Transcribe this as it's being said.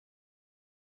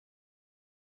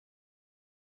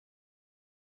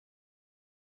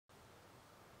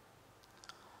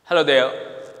Hello there.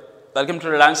 Welcome to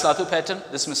Reliance Latur Pattern.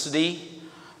 This is Mr. D.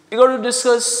 We're going to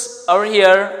discuss over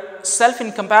here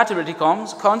self-incompatibility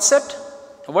concept.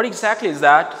 What exactly is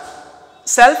that?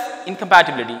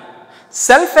 Self-incompatibility.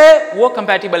 Self है वो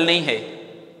compatible नहीं है.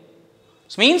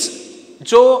 It means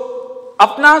जो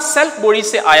अपना self body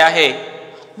से आया है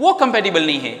वो compatible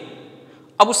नहीं है.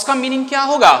 अब उसका meaning क्या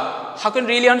होगा? How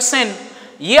can really understand?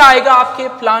 ये आएगा आपके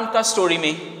plant का story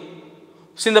में.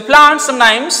 So in the plant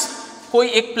sometimes कोई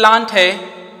एक plant है.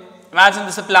 Imagine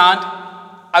this is a plant.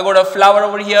 I got a flower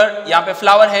over here. यहाँ पे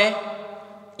flower है.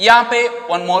 यहाँ पे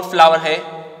one more flower है.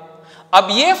 अब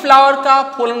ये flower का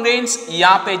pollen grains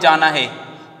यहाँ पे जाना है.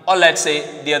 Or let's say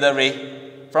the other way.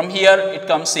 From here it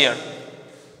comes here.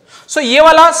 So ये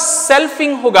वाला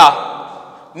selfing होगा.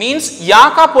 Means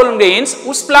यहाँ का pollen grains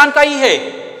उस plant का ही है.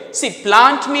 See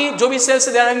plant में जो भी cells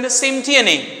they are having the same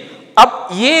DNA. अब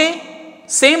ये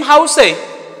same house है.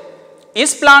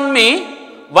 इस plant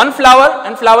में one flower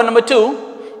and flower number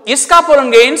 2 इसका pollen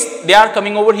grains they are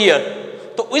coming over here.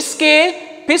 तो इसके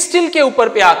pistil के ऊपर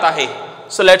पे आता है.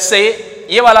 So let's say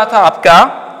ये वाला था आपका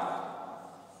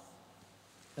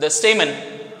the stamen,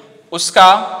 उसका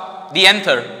the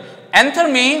anther. Anther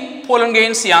में pollen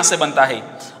grains यहाँ से बनता है.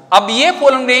 अब ये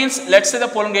pollen grains, let's say the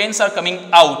pollen grains are coming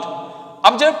out.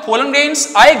 अब जब pollen grains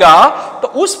आएगा तो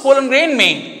उस pollen grain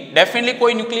में definitely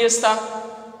कोई nucleus था.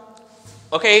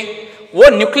 Okay, वो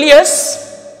nucleus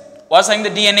was having the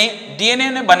DNA. DNA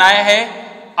ने बनाया है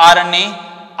RNA.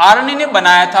 RNA ने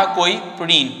बनाया था कोई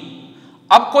प्रोटीन.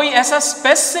 अब कोई ऐसा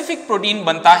स्पेसिफिक प्रोटीन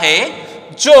बनता है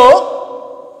जो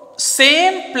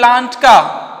सेम प्लांट का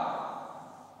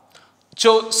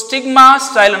जो stigma,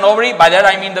 style and ovary, by that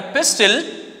I mean the pistil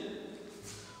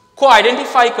को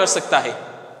आइडेंटिफाई कर सकता है.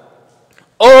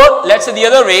 और let's say the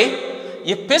other way,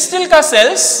 ये पिस्टिल का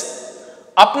सेल्स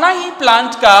अपना ही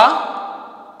प्लांट का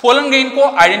पोलन ग्रेन को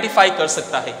आइडेंटिफाई कर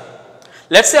सकता है.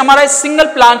 लेट्स से हमारा सिंगल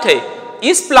प्लांट है.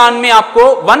 इस प्लांट में आपको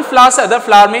वन फ्लावर से अदर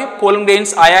फ्लावर में पोलन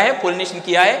ग्रेन्स आया है, पोलिनेशन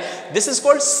किया है. This is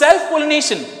called self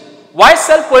pollination. Why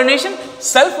self pollination?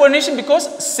 Self pollination because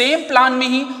same plant में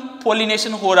ही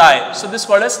पोलिनेशन हो रहा है. So this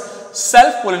called as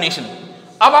self pollination.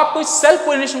 अब आपको इस सेल्फ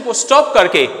पोलिनेशन को स्टॉप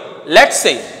करके लेट्स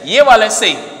से ये वाला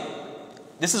से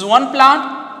this is one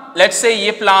plant. Let's say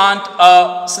ये plant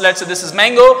let's say this is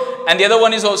mango and the other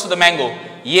one is also the mango.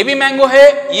 ये भी मैंगो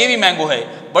है, ये भी मैंगो है,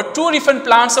 बट टू डिफरेंट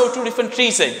प्लांट्स और टू डिफरेंट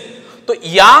ट्रीज है. तो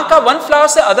यहाँ का वन फ्लावर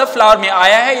से अदर फ्लावर में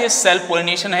आया है, ये सेल्फ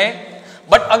पोलिनेशन है.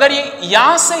 बट अगर ये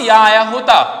यहाँ से यहाँ आया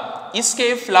होता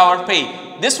इसके फ्लावर पे,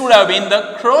 this would have been the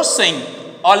crossing.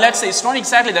 और let's say it's not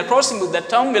exactly the crossing, the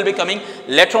term will be coming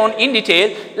later on in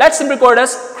detail. Let's simply call it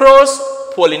as cross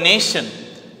pollination.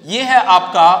 ये है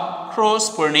आपका क्रॉस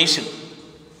पोलिनेशन.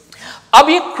 अब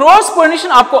ये cross pollination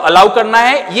आपको allow करना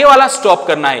है, ये वाला स्टॉप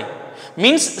करना है.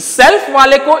 मींस सेल्फ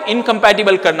वाले को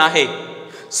इनकम्पैटिबल करना है.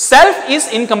 Self is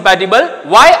incompatible.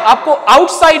 व्हाई? आपको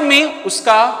आउटसाइड में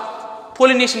उसका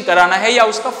पोलिनेशन कराना है या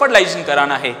उसका फर्टिलाइजेशन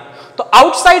कराना है. तो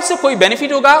आउटसाइड से कोई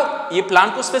बेनिफिट होगा, ये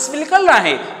प्लांट को स्पेसिफिकली करना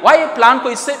है. व्हाई? ये प्लांट को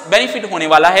इससे बेनिफिट होने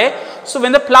वाला है. So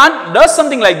when the plant does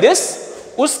something like this,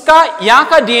 उसका यहाँ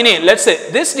का DNA, let's say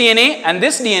this DNA and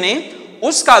this DNA,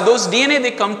 उसका दोस डीएनए दे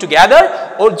कम टुगेदर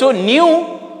और जो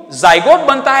न्यू जाइगोट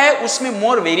बनता है उसमें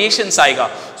मोर वेरिएशंस आएगा.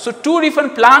 सो टू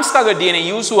डिफरेंट प्लांट्स का अगर डीएनए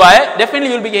यूज हुआ है, definitely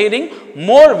will be getting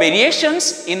more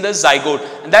variations in the zygote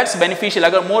and that's beneficial.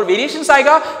 अगर मोर वेरिएशंस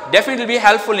आएगा, definitely will be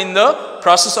helpful in the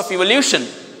process of evolution.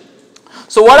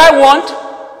 So what I want,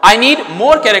 I need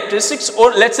more characteristics or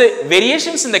let's say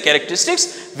variations in the characteristics.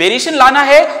 Variation लाना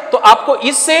है तो आपको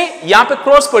इससे यहाँ पे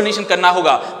cross pollination करना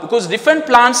होगा, because different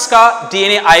plants का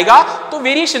DNA आएगा तो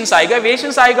variations आएगा,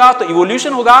 variations आएगा तो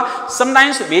evolution होगा.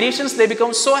 Sometimes variations they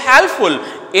become so helpful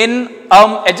in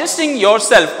adjusting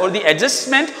yourself or the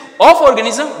adjustment of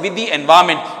organism with the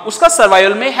environment. उसका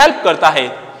survival में help करता है.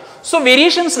 So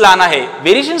variations लाना है,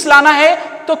 variations लाना है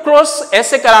तो क्रॉस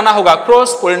ऐसे कराना होगा,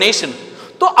 क्रॉस पोलिनेशन.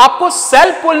 तो आपको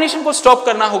सेल्फ पोलिनेशन को स्टॉप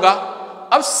करना होगा.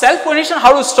 अब self pollination,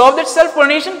 how to stop that self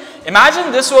pollination?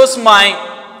 Imagine this was my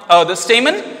the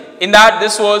स्टेमन, in that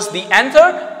this was the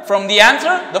anther. From the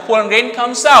anther the pollen grain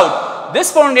comes out.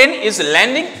 This pollen grain is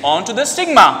landing on to the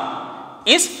stigma.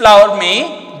 इस flower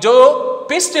में जो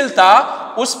pistil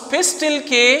था उस pistil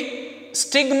के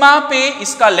stigma पे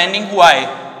इसका landing हुआ है.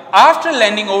 After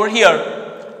landing over here,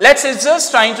 let's say it's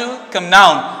just trying to come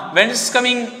down. When it's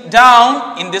coming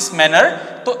down in this manner,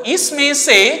 तो इसमें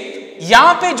से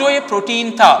यहाँ पे जो ये प्रोटीन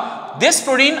था, this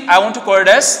protein I want to call it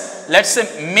as let's say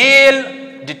male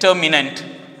determinant,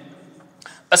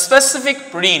 a specific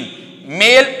protein,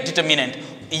 male determinant.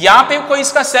 यहाँ पे कोई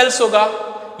इसका सेल्स होगा.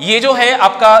 ये जो है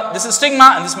आपका this is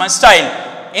stigma and this is my style.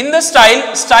 In the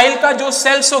style का जो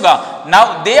सेल्स होगा,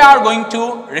 now they are going to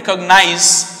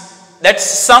recognise that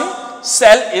some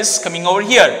cell is coming over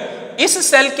here. इस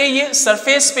सेल के ये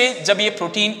सरफेस पे जब ये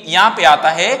प्रोटीन यहां पे आता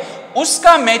है,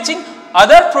 उसका मैचिंग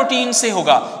अदर प्रोटीन से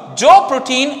होगा। जो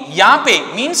प्रोटीन यहां पे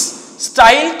मींस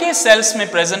स्टाइल के सेल्स में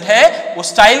प्रेजेंट है, वो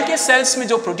स्टाइल के सेल्स में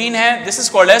जो प्रोटीन है, this is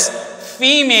called as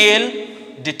female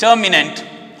determinant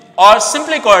और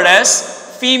simply called as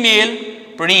female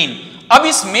protein. अब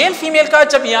इस मेल फीमेल का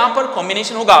जब यहां पर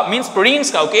कॉम्बिनेशन होगा, मींस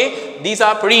प्रोटीन्स का, ओके, दीज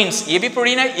आर प्रोटीन्स, ये भी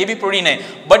प्रोटीन है, ये भी प्रोटीन है,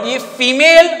 बट ये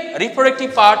फीमेल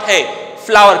रिप्रोडक्टिव पार्ट है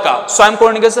फ्लावर का, सो I am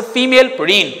calling it a female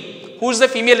protein. Who is the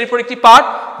female reproductive part?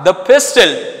 The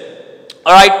pistol,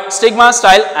 alright, stigma,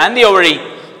 style and the ovary.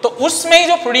 तो उसमें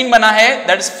जो प्रोटीन बना है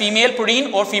दैट इज फीमेल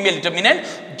प्रोटीन और female determinant,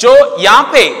 जो यहां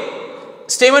पे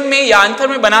स्टेमन में या अंतर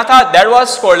में बना था, that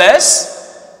was called as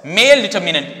male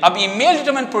determinant. अब ये मेल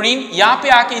डिटर्मिनेंट प्रोटीन यहां पे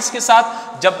आके इसके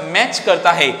साथ जब मैच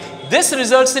करता है, this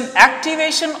results in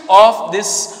activation of this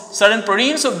certain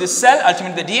proteins of this cell,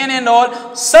 ultimately DNA and all,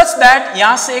 such that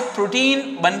यहां से एक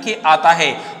प्रोटीन बन के आता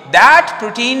है। That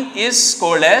protein is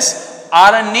called as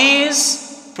RNase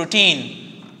protein.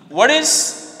 What is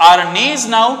RNase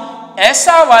now?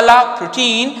 ऐसा वाला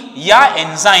प्रोटीन या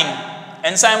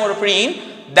एंजाइम और प्रोटीन,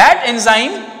 दैट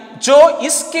एंजाइम जो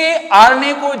इसके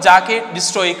आरएनए को जाके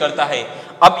डिस्ट्रॉय करता है।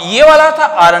 अब ये वाला था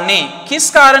आरएनए,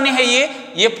 किसका आरएनए है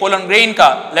ये पोलन ग्रेन का,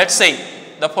 let's say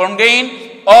the pollen grain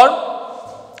और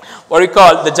what we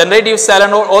call the generative cell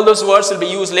and all those words will be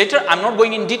used later. I'm not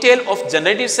going in detail of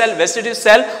generative cell, vegetative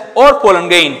cell or pollen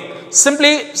grain.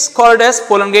 Simply called as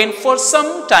pollen grain for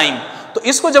some time. तो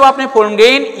इसको जब आपने pollen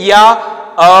grain या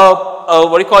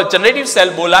what we call generative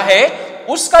cell बोला है,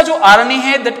 उसका जो RNA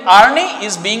है that RNA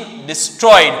is being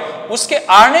destroyed. उसके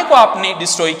आरएनए को आपने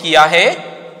डिस्ट्रॉय किया है।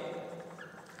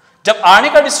 जब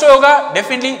आरएनए का डिस्ट्रॉय होगा,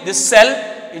 definitely this cell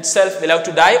itself will have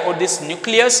to die or this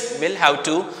nucleus will have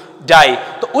to die.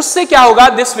 तो उससे क्या होगा?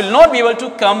 This will not be able to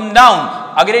come down.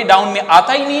 अगर ये डाउन में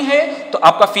आता ही नहीं है तो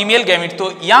आपका फीमेल गैमेट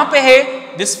तो यहां पे है,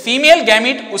 दिस फीमेल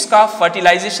गैमेट उसका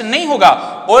फर्टिलाइजेशन नहीं होगा,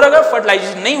 और अगर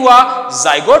फर्टिलाइजेशन नहीं हुआ,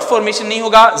 जाइगोट फॉर्मेशन नहीं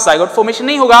होगा, जाइगोट फॉर्मेशन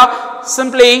नहीं होगा,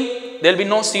 simply there will be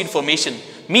no seed formation,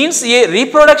 means ये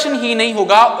रिप्रोडक्शन ही नहीं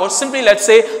होगा, और simply let's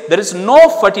say there is no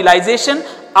fertilisation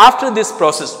after this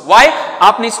process. Why?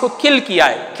 आपने इसको किल किया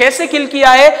है। कैसे किल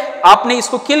किया है? आपने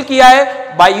इसको किल किया है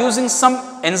बाय यूजिंग सम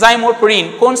एंजाइम और प्रोटीन।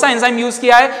 कौन सा एंजाइम यूज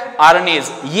किया है?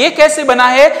 आरएनएज। ये कैसे बना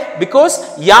है? बिकॉज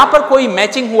यहां पर कोई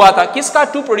मैचिंग हुआ था, किसका?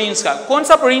 टू प्रोटीन्स का। कौन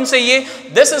सा प्रोटीन से ये?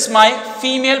 This is my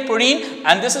female protein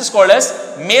and this is called as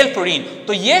male protein.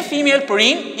 तो ये फीमेल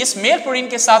प्रोटीन इस मेल प्रोटीन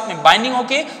के साथ में बाइंडिंग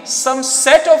होके सम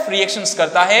सेट ऑफ रिएक्शंस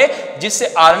करता है,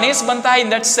 जिससे आरएनएज बनता है इन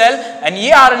दैट सेल, एंड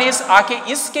ये आरएनएज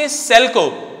आके इसके सेल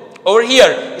को over here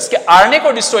इसके आरएनए को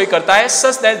डिस्ट्रॉय करता है,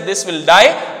 such that this will die.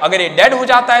 अगर ये डेड हो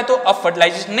जाता है तो अब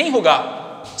फर्टिलाइजेशन नहीं होगा।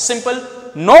 सिंपल,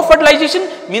 नो फर्टिलाइजेशन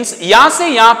मींस यहां से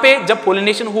यहां पे जब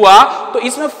पोलिनेशन हुआ तो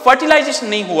इसमें फर्टिलाइजेशन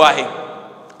नहीं हुआ है।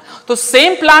 तो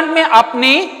सेम प्लांट में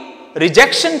आपने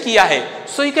रिजेक्शन किया है,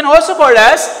 so you can also called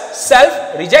as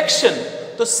self rejection.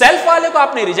 तो सेल्फ वाले को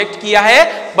आपने रिजेक्ट किया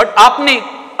है, बट आपने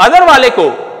अदर वाले को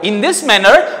इन दिस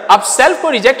मैनर आप सेल्फ को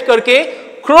रिजेक्ट करके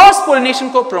क्रॉस पोलिनेशन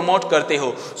को प्रमोट करते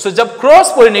हो। सो जब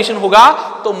क्रॉस पोलिनेशन होगा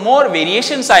तो मोर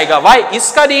वेरिएशंस आएगा। व्हाई?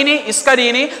 इसका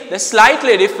DNA the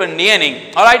slightly different DNA,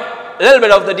 alright, little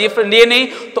bit of the different DNA,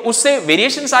 तो उससे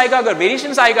वेरिएशंस आएगा। अगर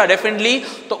वेरिएशंस आएगा डेफिनेटली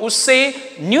तो उससे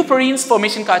न्यू प्रोटीन्स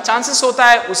फॉर्मेशन का चांसेस होता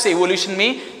है, उससे इवोल्यूशन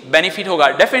में बेनिफिट होगा।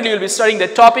 Definitely we will be studying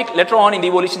that topic later on in the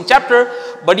evolution chapter,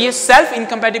 but ये सेल्फ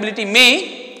इनकम्पैटिबिलिटी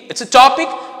में it's a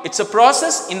topic, it's a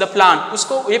process in the plant.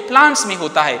 उसको ये प्लांट्स में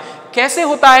होता है। कैसे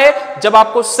होता है? जब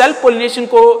आपको सेल्फ पोलिनेशन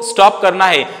को स्टॉप करना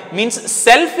है, मींस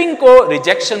सेल्फिंग को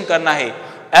रिजेक्शन करना है,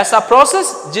 ऐसा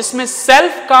प्रोसेस जिसमें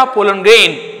सेल्फ का पोलन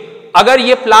ग्रेन, अगर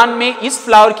ये प्लांट में इस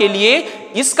फ्लावर के लिए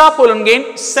इसका pollen grain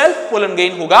self pollen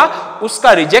grain होगा,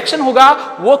 उसका रिजेक्शन होगा,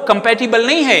 वो कंपैटिबल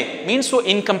नहीं है, मींस वो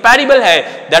इनकम्पैटिबल है।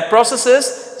 That process is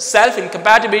self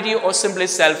incompatibility और simply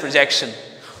self rejection.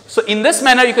 So in this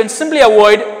manner you can simply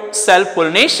avoid self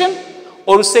pollination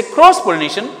और उससे cross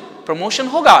pollination promotion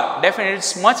hoga. Definitely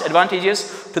it's much advantageous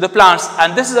to the plants,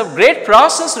 and this is a great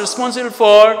process responsible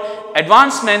for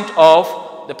advancement of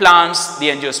the plants,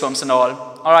 the angiosperms and all.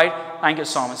 All right, thank you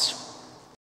so much.